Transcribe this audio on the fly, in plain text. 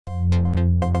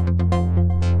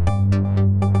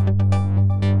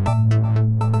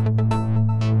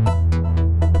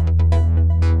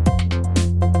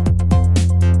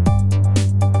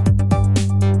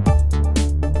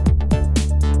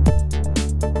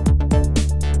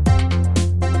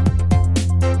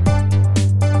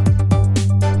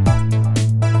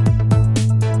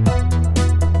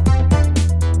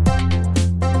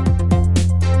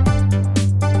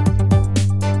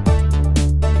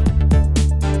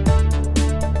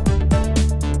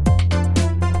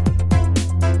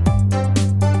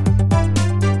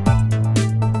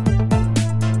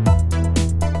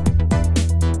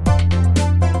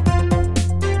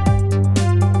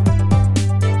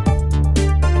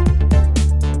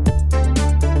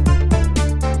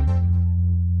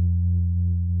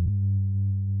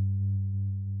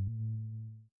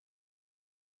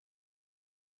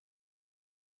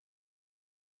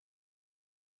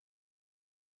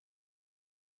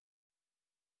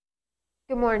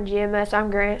Good morning, GMS. I'm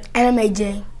Grant. And I'm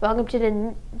AJ. Welcome to the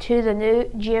new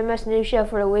GMS News Show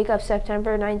for the week of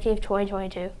September 19th,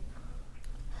 2022.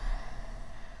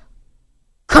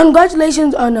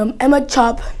 Congratulations on Emma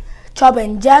Chop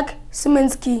and Jack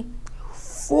Szymanski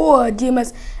for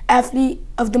GMS Athlete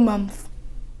of the Month.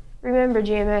 Remember,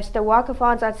 GMS, the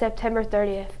walkathon's on September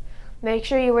 30th. Make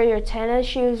sure you wear your tennis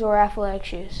shoes or athletic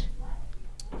shoes.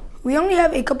 We only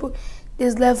have a couple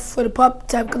days left for the Pop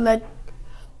Tab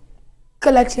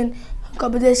collection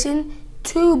competition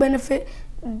to benefit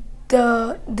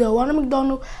the Ronald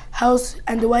McDonald House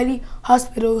and the Wiley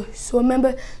Hospital. So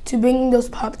remember to bring those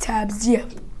Pop Tabs. Yeah.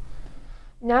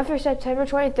 Now for September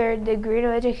 23rd, the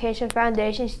Greenwood Education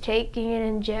Foundation is taking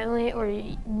in gently or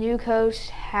new coats,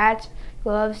 hats,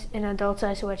 gloves, and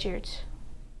adult-size sweatshirts.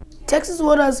 Texas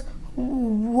Water's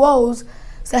Woes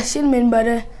Sashimi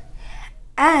butter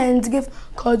and gift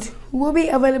cards will be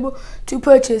available to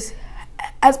purchase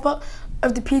as part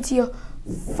of the PTO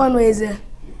fundraiser.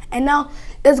 And now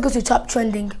let's go to Top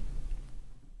Trending.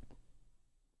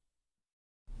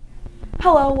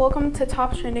 Hello, welcome to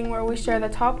Top Trending, where we share the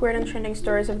top weird and trending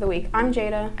stories of the week. I'm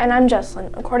Jada. And I'm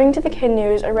Jesslyn. According to the Kid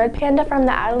News, a red panda from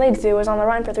the Adelaide Zoo is on the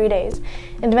run for 3 days.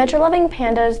 Adventure-loving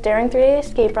panda's daring 3-day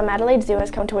escape from Adelaide Zoo has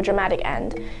come to a dramatic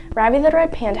end. Ravi the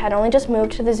red panda had only just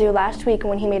moved to the zoo last week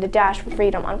when he made a dash for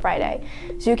freedom on Friday.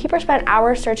 Zookeepers spent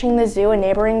hours searching the zoo and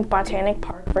neighboring Botanic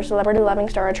Park for celebrity-loving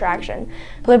star attraction,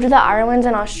 who lived at the Ireland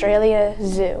and Australia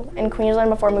Zoo in Queensland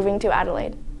before moving to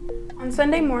Adelaide. On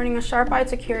Sunday morning, a sharp-eyed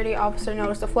security officer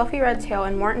noticed a fluffy red tail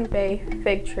in Moreton Bay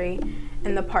fig tree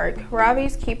in the park.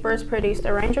 Ravi's keepers produced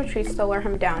a range of treats to lure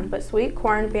him down, but sweet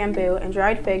corn, bamboo, and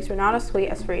dried figs were not as sweet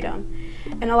as freedom.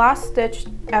 In a last-ditch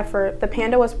effort, the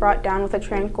panda was brought down with a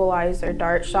tranquilizer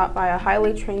dart shot by a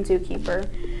highly trained zookeeper.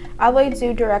 Adelaide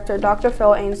Zoo Director Dr.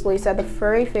 Phil Ainsley said the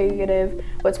furry fugitive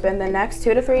would spend the next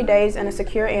 2 to 3 days in a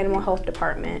secure animal health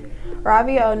department.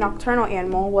 Ravi, a nocturnal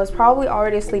animal, was probably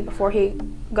already asleep before he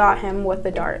got him with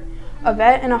the dart. A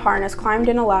vet in a harness climbed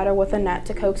in a ladder with a net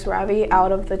to coax Ravi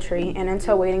out of the tree and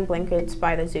into waiting blankets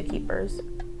by the zookeepers.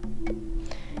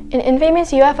 An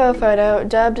infamous UFO photo,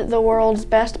 dubbed the world's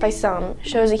best by some,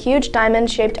 shows a huge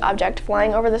diamond-shaped object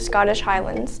flying over the Scottish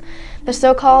Highlands. The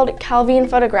so-called Calvine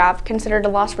photograph, considered a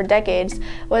loss for decades,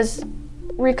 was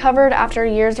recovered after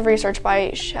years of research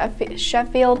by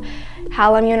Sheffield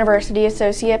Hallam University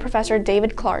Associate Professor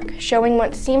David Clark, showing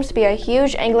what seems to be a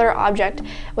huge angular object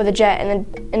with a jet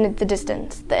in the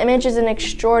distance. The image is an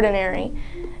extraordinary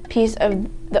piece of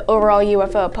the overall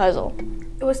UFO puzzle.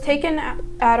 It was taken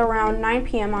at around 9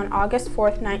 p.m. on August 4,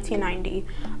 1990,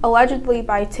 allegedly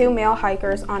by 2 male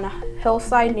hikers on a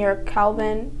hillside near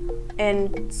Calvin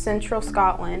in central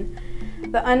Scotland.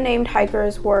 The unnamed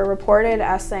hikers were reported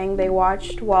as saying they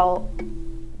watched while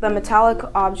the metallic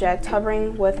object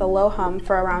hovering with a low hum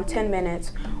for around 10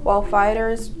 minutes while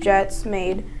fighters' jets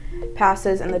made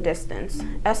passes in the distance.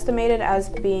 Estimated as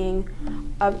being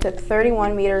up to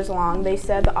 31 meters long, they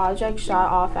said the object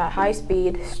shot off at high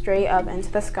speed straight up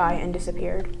into the sky and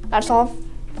disappeared. That's all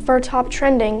for Top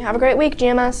Trending. Have a great week,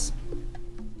 GMS.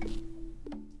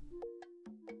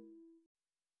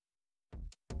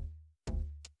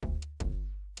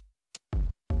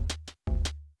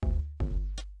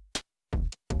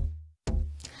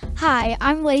 Hi,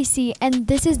 I'm Lacey, and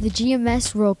this is the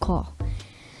GMS Roll Call.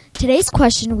 Today's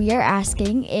question we are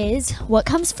asking is, what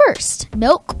comes first,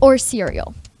 milk or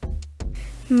cereal?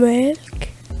 Milk.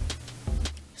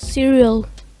 Cereal.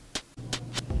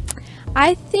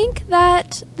 I think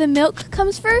that the milk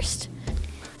comes first.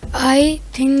 I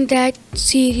think that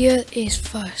cereal is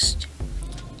first.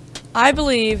 I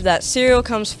believe that cereal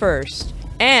comes first,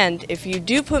 and if you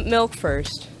do put milk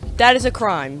first, that is a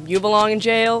crime. You belong in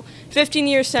jail,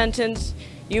 15-year sentence,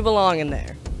 you belong in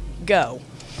there. Go.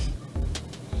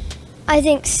 I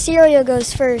think cereal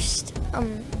goes first.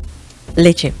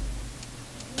 Leche.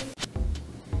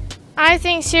 I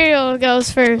think cereal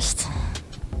goes first.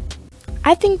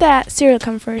 I think that cereal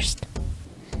comes first.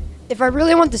 If I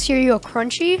really want the cereal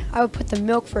crunchy, I would put the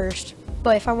milk first.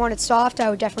 But if I want it soft, I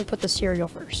would definitely put the cereal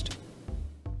first.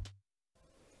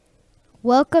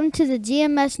 Welcome to the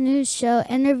GMS News Show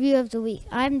Interview of the Week.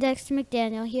 I'm Dexter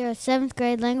McDaniel, here at 7th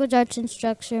grade language arts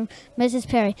instructor, Mrs.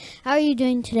 Perry. How are you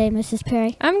doing today, Mrs.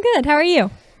 Perry? I'm good. How are you?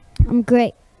 I'm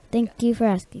great. Thank you for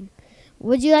asking.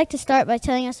 Would you like to start by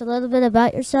telling us a little bit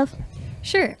about yourself?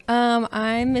 Sure.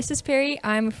 I'm Mrs. Perry.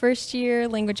 I'm a first-year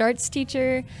language arts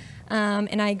teacher,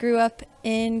 and I grew up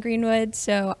in Greenwood,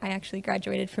 so I actually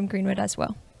graduated from Greenwood as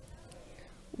well.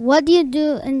 What do you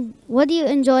do and what do you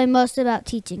enjoy most about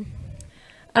teaching?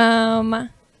 I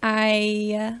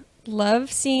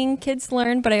love seeing kids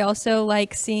learn, but I also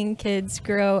like seeing kids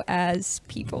grow as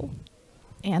people.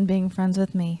 And being friends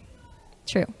with me.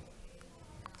 True.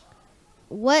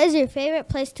 What is your favorite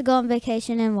place to go on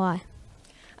vacation and why?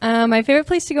 My favorite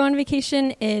place to go on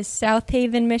vacation is South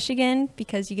Haven, Michigan,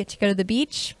 because you get to go to the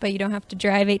beach, but you don't have to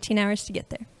drive 18 hours to get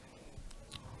there.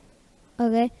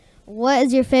 Okay. What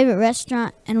is your favorite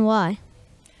restaurant and why?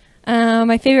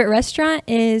 My favorite restaurant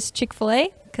is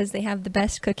Chick-fil-A because they have the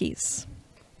best cookies.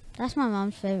 That's my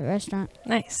mom's favorite restaurant.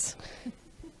 Nice.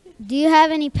 Do you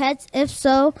have any pets? If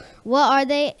so, what are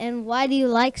they and why do you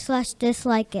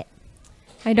like/dislike it?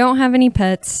 I don't have any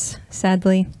pets,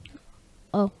 sadly.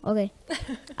 Oh, okay.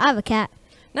 I have a cat.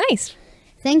 Nice.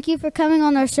 Thank you for coming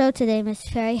on our show today, Miss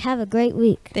Perry. Have a great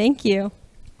week. Thank you.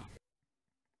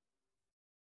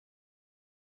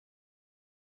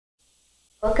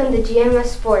 Welcome to GMS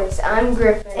Sports. I'm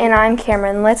Griffin. And I'm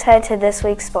Cameron. Let's head to this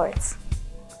week's sports.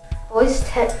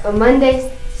 On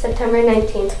Monday, September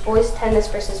 19th, boys tennis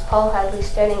versus Paul Hadley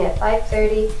starting at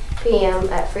 5:30 p.m.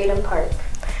 at Freedom Park.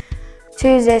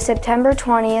 Tuesday, September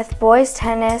 20th, boys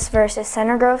tennis versus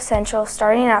Center Grove Central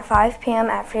starting at 5 p.m.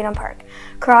 at Freedom Park.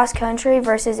 Cross country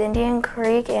versus Indian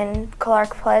Creek and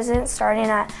Clark Pleasant starting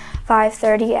at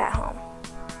 5:30 at home.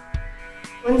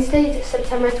 Wednesday,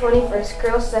 September 21st,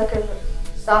 girls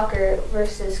soccer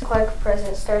versus Clark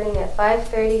Pleasant starting at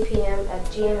 5:30 p.m. at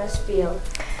GMS Field.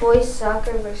 Boys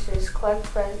soccer versus Clark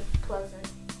Pleasant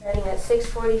starting at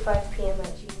 6:45 p.m. at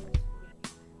GMS Field.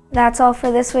 That's all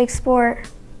for this week's sport.